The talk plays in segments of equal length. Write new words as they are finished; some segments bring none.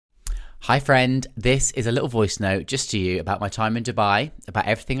Hi friend, this is a little voice note just to you about my time in Dubai, about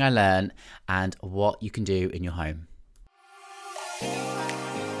everything I learned and what you can do in your home.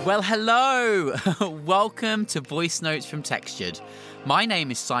 Well, hello! Welcome to Voice Notes from Textured. My name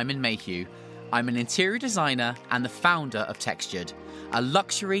is Simon Mayhew. I'm an interior designer and the founder of Textured, a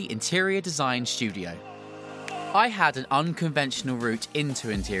luxury interior design studio. I had an unconventional route into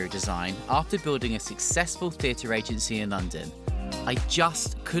interior design after building a successful theatre agency in London. I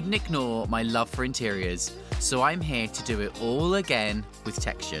just couldn't ignore my love for interiors, so I'm here to do it all again with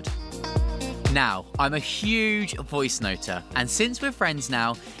Textured. Now, I'm a huge voice noter, and since we're friends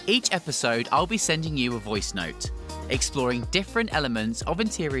now, each episode I'll be sending you a voice note, exploring different elements of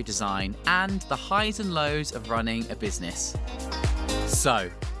interior design and the highs and lows of running a business. So,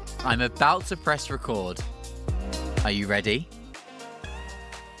 I'm about to press record. Are you ready?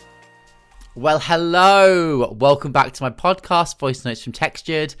 Well, hello! Welcome back to my podcast, Voice Notes from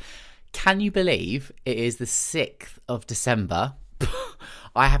Textured. Can you believe it is the 6th of December?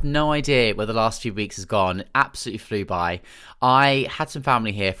 I have no idea where the last few weeks has gone. It absolutely flew by. I had some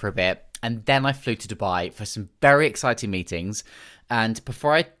family here for a bit, and then I flew to Dubai for some very exciting meetings. And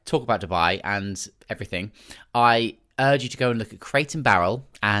before I talk about Dubai and everything, I urge you to go and look at Crate and Barrel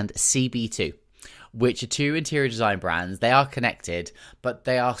and CB2. Which are two interior design brands. They are connected, but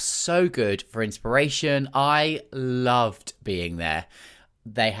they are so good for inspiration. I loved being there.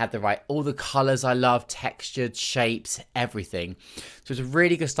 They had all the colours I love, textured, shapes, everything. So it's a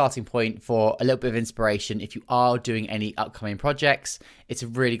really good starting point for a little bit of inspiration. If you are doing any upcoming projects, it's a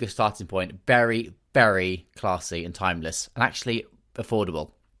really good starting point. Very, very classy and timeless, and actually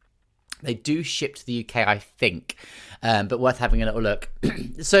affordable. They do ship to the UK, I think, but worth having a little look.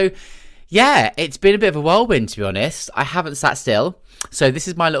 So, yeah, it's been a bit of a whirlwind, to be honest. I haven't sat still. So this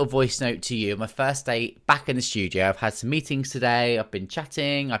is my little voice note to you. My first day back in the studio. I've had some meetings today. I've been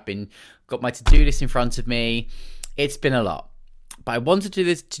chatting. Got my to-do list in front of me. It's been a lot. But I wanted to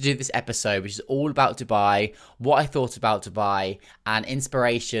do this episode, which is all about Dubai, what I thought about Dubai, and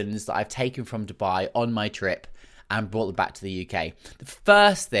inspirations that I've taken from Dubai on my trip and brought them back to the UK. The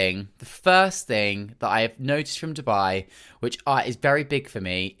first thing that I have noticed from Dubai, which is very big for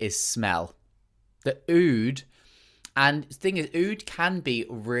me, is smell. The oud, and the thing is, oud can be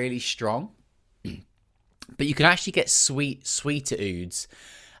really strong, but you can actually get sweeter ouds.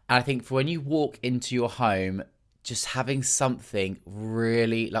 And I think for when you walk into your home, just having something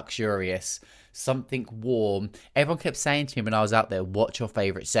really luxurious, something warm. Everyone kept saying to me when I was out there, what's your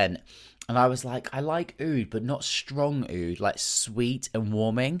favourite scent? And I was like, I like oud, but not strong oud, like sweet and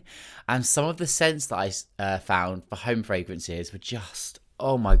warming. And some of the scents that I found for home fragrances were just,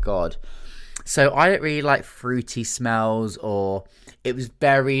 oh my God. So I don't really like fruity smells, or it was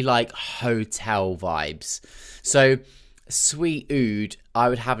very like hotel vibes. So sweet oud, I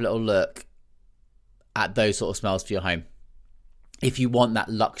would have a little look at those sort of smells for your home if you want that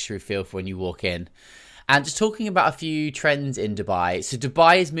luxury feel for when you walk in. And just talking about a few trends in Dubai. So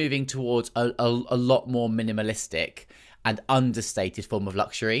Dubai is moving towards a lot more minimalistic and understated form of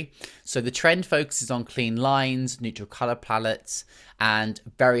luxury. So the trend focuses on clean lines, neutral colour palettes, and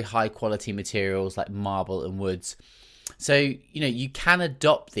very high quality materials like marble and woods. So, you can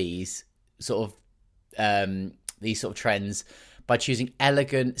adopt these sort of trends by choosing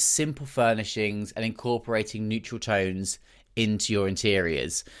elegant, simple furnishings and incorporating neutral tones into your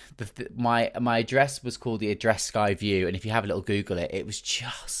interiors. My address was called the Address Sky View, and if you have a little Google it was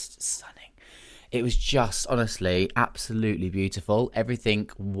just stunning. It was just, honestly, absolutely beautiful. Everything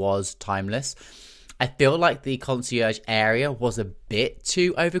was timeless. I feel like the concierge area was a bit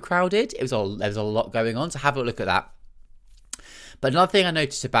too overcrowded. There was a lot going on, so have a look at that. But another thing I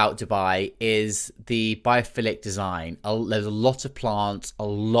noticed about Dubai is the biophilic design. There's a lot of plants, a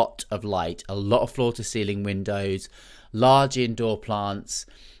lot of light, a lot of floor-to-ceiling windows, large indoor plants.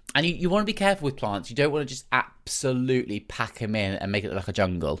 And you want to be careful with plants. You don't want to just absolutely pack them in and make it look like a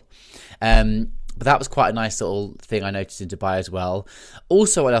jungle. But that was quite a nice little thing I noticed in Dubai as well.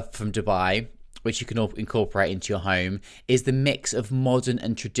 Also, what I love from Dubai, which you can incorporate into your home, is the mix of modern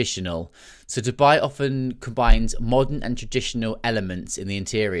and traditional. So Dubai often combines modern and traditional elements in the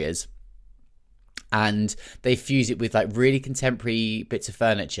interiors, and they fuse it with like really contemporary bits of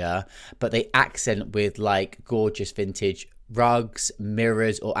furniture, but they accent with like gorgeous vintage rugs,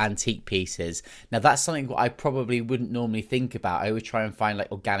 mirrors, or antique pieces. Now that's something that I probably wouldn't normally think about. I would try and find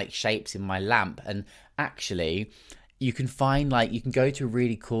like organic shapes in my lamp, and actually you can find you can go to a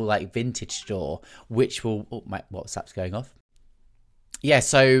really cool like vintage store which will, my WhatsApp's going off. Yeah,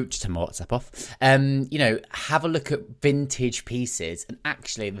 so just turn my WhatsApp off. Have a look at vintage pieces. And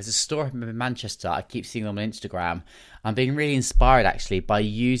actually, there's a store in Manchester. I keep seeing them on Instagram. I'm being really inspired actually by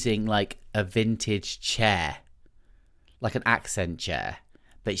using like a vintage chair, like an accent chair,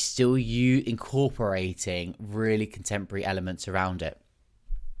 but still you incorporating really contemporary elements around it.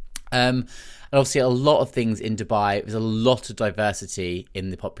 And obviously a lot of things in Dubai. There's a lot of diversity in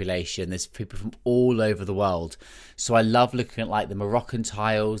the population. There's people from all over the world. So I love looking at like the Moroccan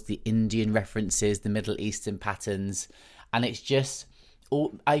tiles, the Indian references, the Middle Eastern patterns. And it's just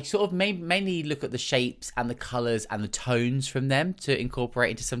I sort of mainly look at the shapes and the colours and the tones from them to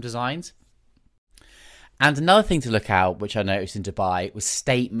incorporate into some designs. And another thing to look out, which I noticed in Dubai, was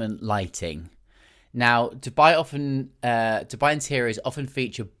statement lighting. Now, Dubai interiors often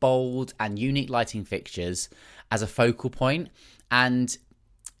feature bold and unique lighting fixtures as a focal point, and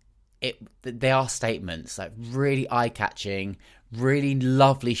they are statements, like really eye-catching, really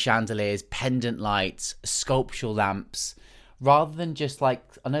lovely chandeliers, pendant lights, sculptural lamps, rather than just like,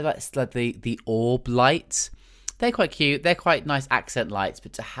 I know that's like the orb lights. They're quite cute, they're quite nice accent lights,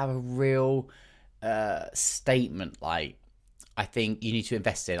 but to have a real statement light, I think you need to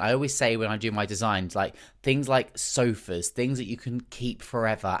invest in. I always say when I do my designs, like things like sofas, things that you can keep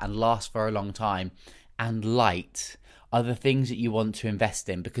forever and last for a long time, and light are the things that you want to invest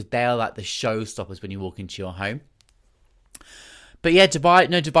in because they are like the showstoppers when you walk into your home. But yeah,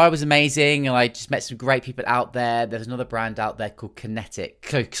 Dubai was amazing, and I just met some great people out there. There's another brand out there called Eclectic.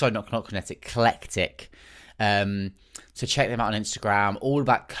 So check them out on Instagram. All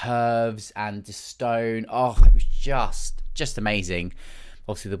about curves and the stone. Oh, it was just amazing.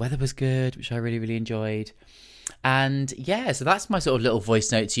 Obviously the weather was good, which I really, really enjoyed. And yeah, so that's my sort of little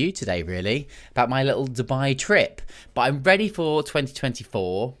voice note to you today, really, about my little Dubai trip. But I'm ready for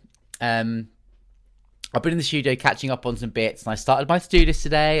 2024. I've been in the studio catching up on some bits, and I started my to-do list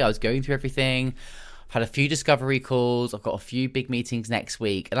today. I was going through everything. I've had a few discovery calls. I've got a few big meetings next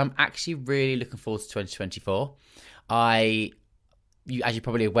week, and I'm actually really looking forward to 2024. As you're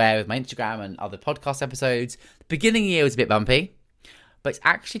probably aware with my Instagram and other podcast episodes, the beginning of the year was a bit bumpy, but it's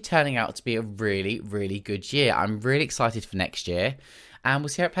actually turning out to be a really, really good year. I'm really excited for next year, and we'll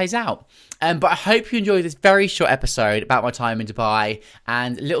see how it plays out. But I hope you enjoyed this very short episode about my time in Dubai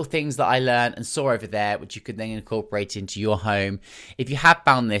and little things that I learned and saw over there, which you could then incorporate into your home. If you have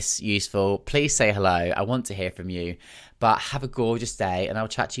found this useful, please say hello. I want to hear from you. But have a gorgeous day, and I'll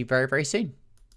chat to you very, very soon.